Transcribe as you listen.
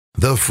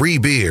The free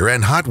beer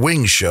and hot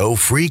wings show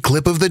free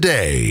clip of the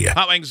day.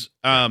 Hot Wings,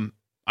 I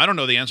don't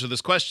know the answer to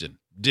this question.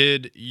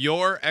 Did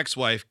your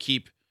ex-wife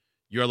keep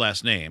your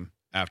last name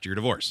after your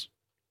divorce?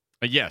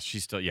 Yes,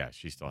 she still has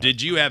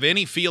Did you have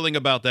any feeling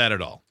about that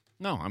at all?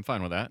 No, I'm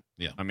fine with that.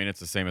 Yeah. I mean, it's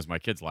the same as my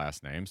kid's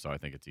last name, so I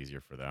think it's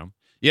easier for them.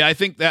 Yeah, I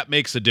think that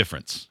makes a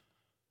difference.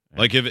 Yeah.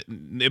 Like if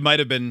it might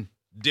have been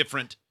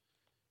different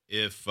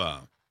if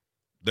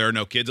there are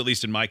no kids, at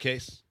least in my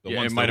case.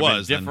 It might have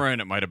been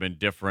different. It might have been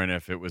different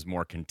if it was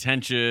more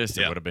contentious.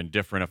 Yeah. It would have been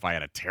different if I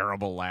had a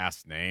terrible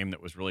last name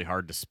that was really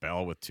hard to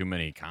spell with too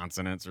many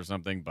consonants or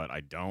something, but I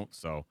don't,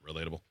 so.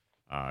 Relatable.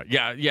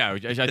 Yeah.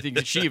 I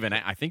think she even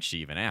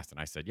asked, and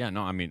I said, yeah,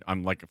 no, I mean,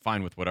 I'm like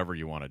fine with whatever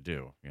you want to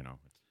do, you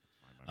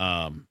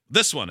know.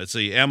 This one, it's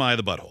the Am I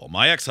the Butthole?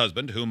 My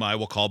ex-husband, whom I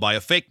will call by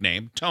a fake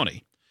name,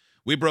 Tony.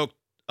 We broke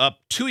up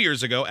 2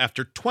 years ago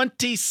after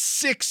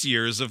 26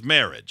 years of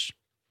marriage.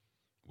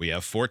 We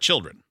have 4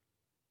 children.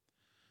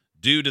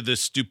 Due to the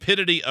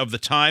stupidity of the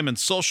time and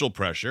social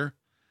pressure,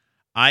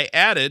 I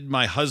added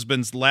my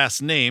husband's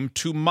last name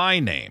to my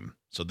name,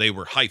 so they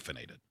were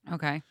hyphenated.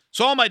 Okay.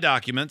 So all my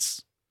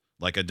documents,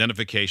 like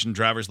identification,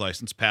 driver's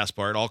license,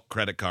 passport, all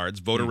credit cards,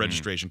 voter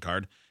registration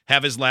card,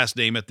 have his last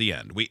name at the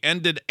end. We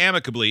ended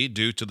amicably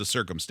due to the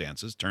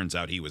circumstances. Turns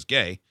out he was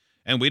gay,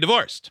 and we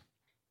divorced.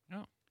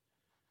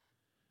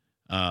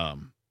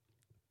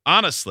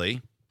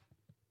 Honestly,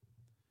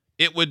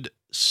 it would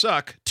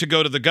suck to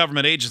go to the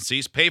government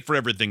agencies, pay for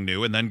everything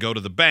new, and then go to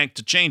the bank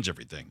to change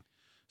everything.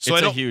 So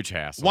It's I a don't huge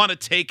hassle. want to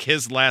take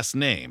his last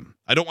name.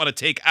 I don't want to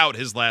take out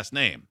his last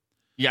name.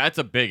 Yeah, it's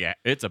a big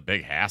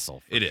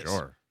hassle for It is.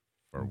 sure.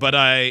 But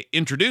I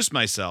introduced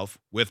myself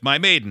with my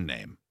maiden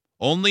name.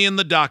 Only in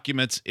the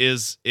documents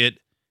is it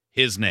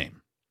his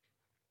name.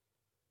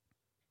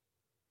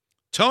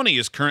 Tony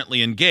is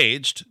currently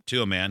engaged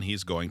to a man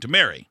he's going to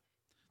marry.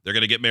 They're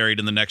going to get married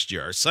in the next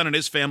year. Our son and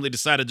his family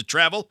decided to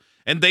travel,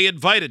 and they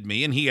invited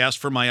me, and he asked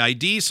for my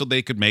ID so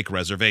they could make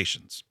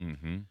reservations.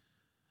 Mm-hmm.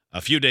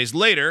 A few days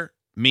later,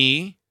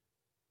 me,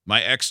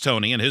 my ex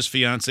Tony, and his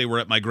fiance were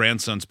at my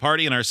grandson's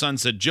party, and our son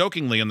said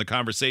jokingly in the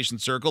conversation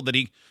circle that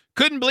he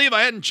couldn't believe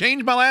I hadn't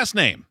changed my last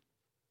name.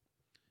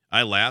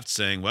 I laughed,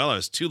 saying, well, I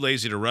was too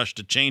lazy to rush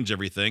to change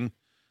everything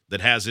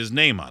that has his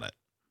name on it.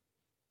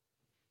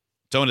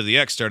 Tony, the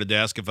ex, started to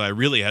ask if I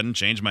really hadn't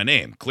changed my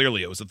name.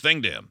 Clearly, it was a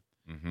thing to him.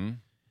 Mm-hmm.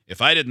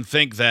 If I didn't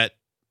think that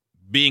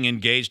being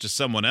engaged to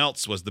someone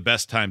else was the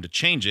best time to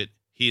change it,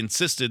 he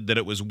insisted that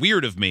it was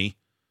weird of me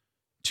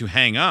to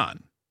hang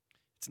on.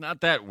 It's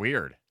not that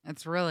weird.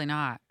 It's really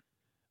not.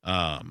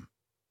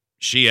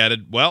 She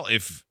added,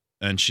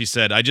 and she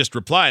said, I just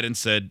replied and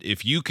said,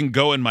 if you can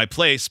go in my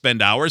place,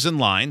 spend hours in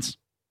lines,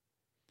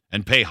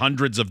 and pay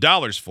hundreds of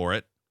dollars for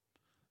it,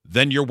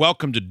 then you're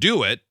welcome to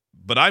do it,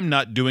 but I'm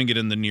not doing it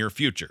in the near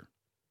future.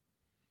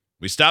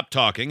 We stopped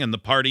talking, and the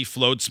party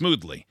flowed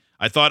smoothly.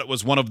 I thought it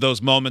was one of those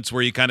moments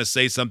where you kind of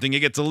say something, it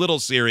gets a little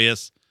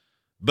serious,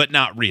 but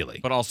not really.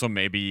 But also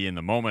maybe in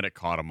the moment it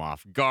caught him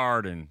off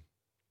guard.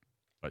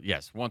 But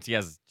yes, once he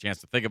has a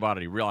chance to think about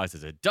it, he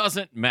realizes it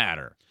doesn't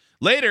matter.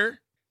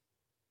 Later,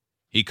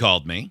 he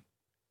called me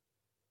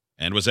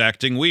and was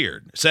acting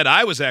weird. Said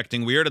I was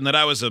acting weird and that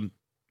I was a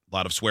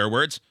lot of swear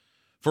words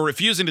for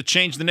refusing to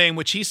change the name,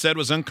 which he said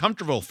was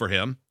uncomfortable for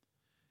him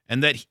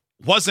and that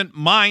wasn't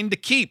mine to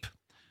keep.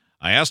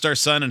 I asked our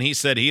son, and he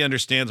said he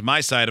understands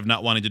my side of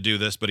not wanting to do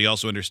this, but he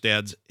also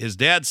understands his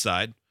dad's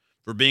side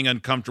for being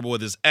uncomfortable with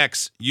his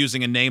ex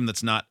using a name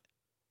that's not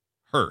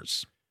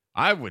hers.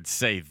 I would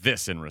say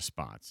this in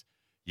response.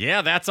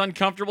 Yeah, that's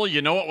uncomfortable.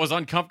 You know what was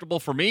uncomfortable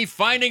for me?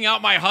 Finding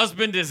out my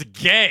husband is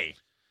gay.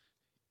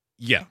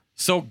 Yeah.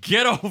 So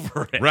get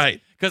over it.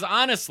 Right. Because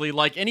honestly,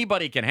 like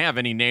anybody can have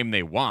any name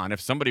they want.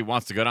 If somebody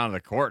wants to go down to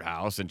the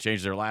courthouse and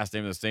change their last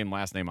name to the same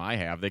last name I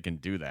have, they can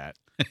do that.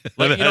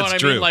 Like, you know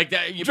what I mean? Like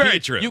that. Very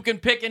true. You can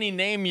pick any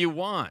name you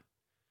want.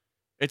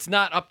 It's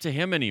not up to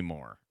him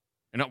anymore.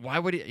 And why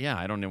would he? Yeah,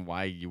 I don't know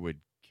why you would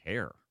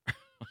care.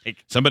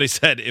 Like somebody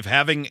said,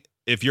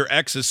 if your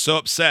ex is so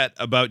upset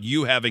about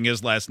you having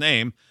his last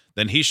name,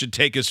 then he should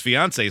take his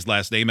fiance's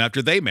last name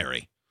after they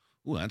marry.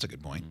 Ooh, that's a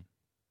good point. Mm-hmm.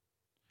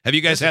 Have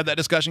you guys had that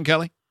discussion,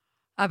 Kelly?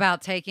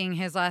 About taking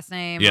his last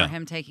name or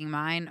him taking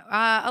mine?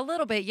 A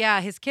little bit,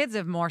 yeah. His kids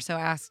have more so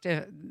asked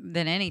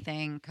than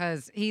anything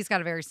because he's got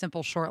a very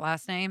simple short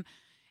last name,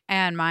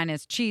 and mine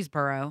is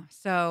Cheeseborough.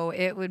 So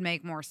it would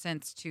make more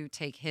sense to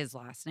take his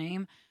last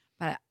name,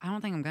 but I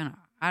don't think I'm going to.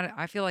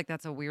 I feel like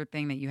that's a weird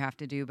thing that you have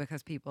to do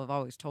because people have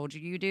always told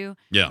you do.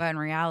 Yeah. But in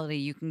reality,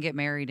 you can get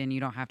married and you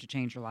don't have to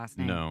change your last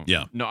name. no.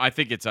 Yeah. No, I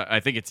think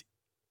it's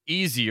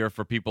easier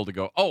for people to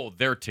go, oh,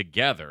 they're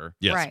together.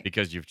 Yes. Right.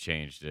 Because you've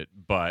changed it.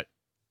 But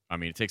I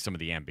mean, it takes some of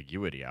the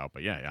ambiguity out.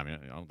 But yeah, I mean,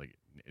 I don't think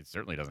it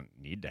certainly doesn't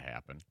need to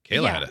happen.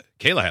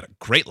 Kayla had a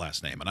great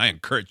last name, and I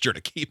encouraged her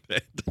to keep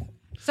it.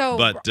 So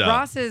But,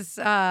 Ross's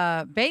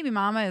baby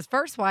mama, his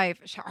first wife,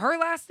 her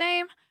last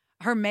name,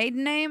 her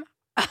maiden name,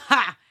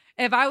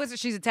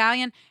 she's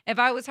Italian. If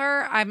I was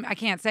her, I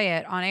can't say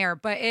it on air,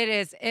 but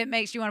it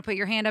makes you want to put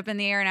your hand up in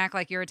the air and act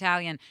like you're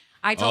Italian.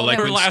 I told like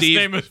him Her last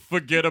name is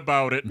Forget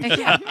About It.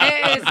 Yeah,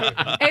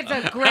 it's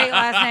a great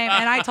last name.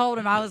 And I told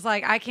him, I was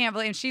like, I can't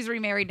believe, and she's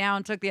remarried now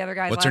and took the other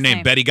guy's What's last her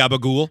name? Betty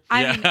Gabagool?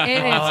 I mean,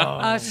 it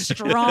is a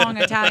strong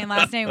Italian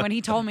last name. When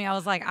he told me, I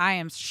was like, I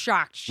am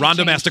shocked.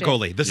 Rondo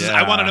Masticoli. This is,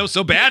 I want to know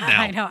so bad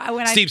now. I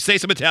know. Steve, say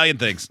some Italian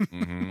things.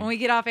 When we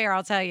get off air,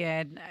 I'll tell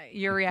you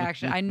your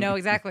reaction. I know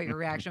exactly what your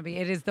reaction will be.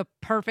 It is the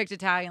perfect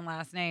Italian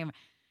last name.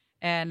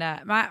 And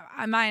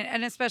mine,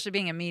 and especially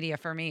being in media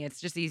for me, it's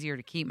just easier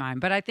to keep mine.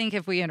 But I think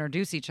if we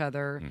introduce each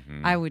other,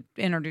 I would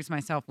introduce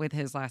myself with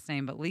his last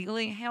name. But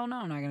legally, hell no,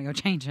 I'm not going to go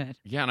change it.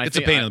 Yeah, and it's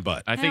a pain in the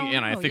butt. I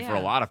think for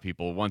a lot of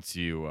people, once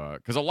you,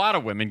 because a lot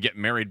of women get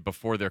married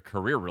before their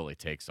career really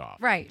takes off.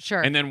 Right,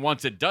 sure. And then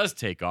once it does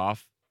take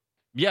off,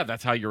 yeah,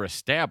 that's how you're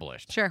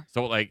established. Sure.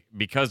 So, like,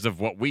 because of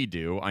what we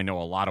do, I know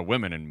a lot of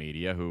women in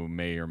media who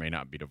may or may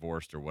not be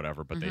divorced or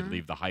whatever, but they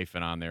leave the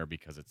hyphen on there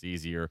because it's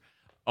easier.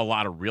 A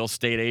lot of real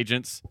estate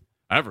agents.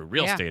 Every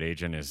real estate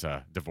agent is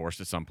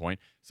divorced at some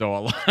point.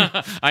 So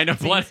I know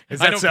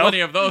plenty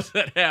of those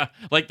that have,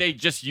 like, they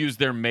just use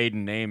their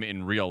maiden name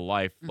in real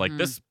life, like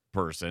this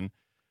person,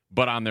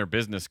 but on their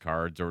business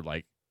cards or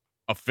like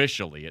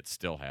officially, it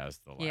still has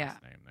the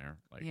last name there.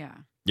 Like,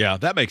 yeah,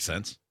 that makes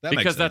sense.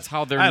 Because that's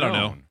how they're known. I don't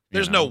know.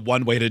 There's no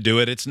one way to do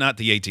it. It's not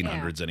the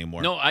 1800s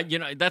anymore. No,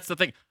 that's the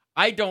thing.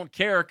 I don't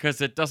care because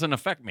it doesn't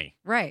affect me.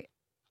 Right.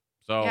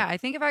 So yeah, I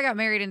think if I got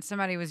married and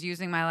somebody was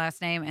using my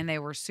last name and they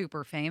were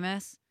super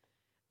famous,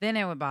 then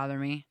it would bother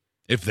me.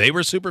 If they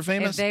were super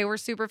famous? If they were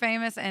super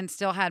famous and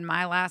still had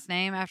my last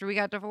name after we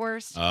got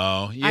divorced.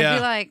 Oh, yeah. I'd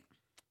be like,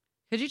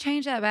 could you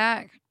change that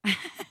back?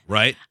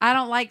 Right. I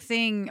don't like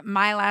seeing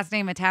my last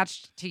name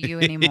attached to you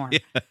anymore.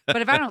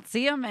 But if I don't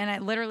see him and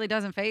it literally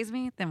doesn't faze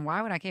me, then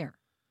why would I care?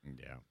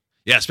 Yeah.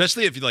 Yeah,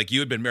 especially if you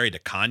had been married to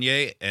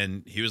Kanye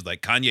and he was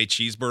like Kanye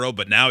Cheeseborough,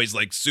 but now he's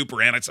like super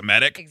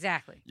anti-Semitic.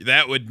 Exactly.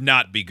 That would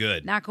not be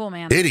good. Not cool,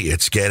 man.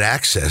 Idiots get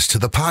access to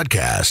the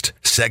podcast,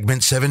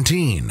 segment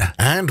 17,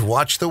 and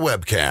watch the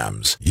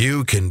webcams.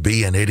 You can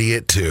be an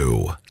idiot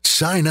too.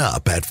 Sign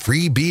up at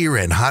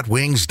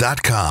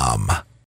freebeerandhotwings.com.